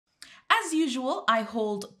As usual, I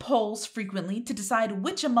hold polls frequently to decide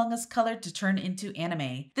which Among Us color to turn into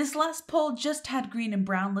anime. This last poll just had green and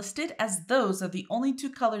brown listed as those are the only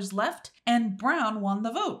two colors left, and brown won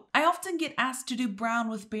the vote. I often get asked to do brown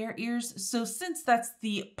with bear ears, so since that's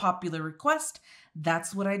the popular request,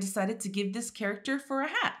 that's what I decided to give this character for a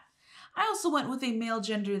hat. I also went with a male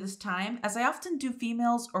gender this time, as I often do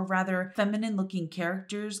females or rather feminine looking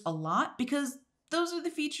characters a lot because those are the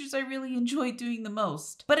features I really enjoy doing the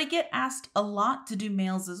most. But I get asked a lot to do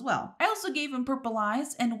males as well. I also gave him purple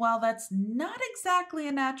eyes, and while that's not exactly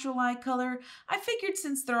a natural eye color, I figured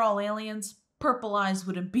since they're all aliens, purple eyes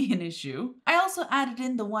wouldn't be an issue. I also added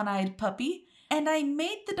in the one-eyed puppy, and I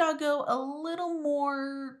made the doggo a little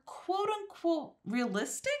more quote-unquote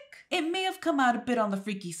realistic. It may have come out a bit on the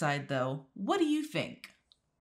freaky side though. What do you think?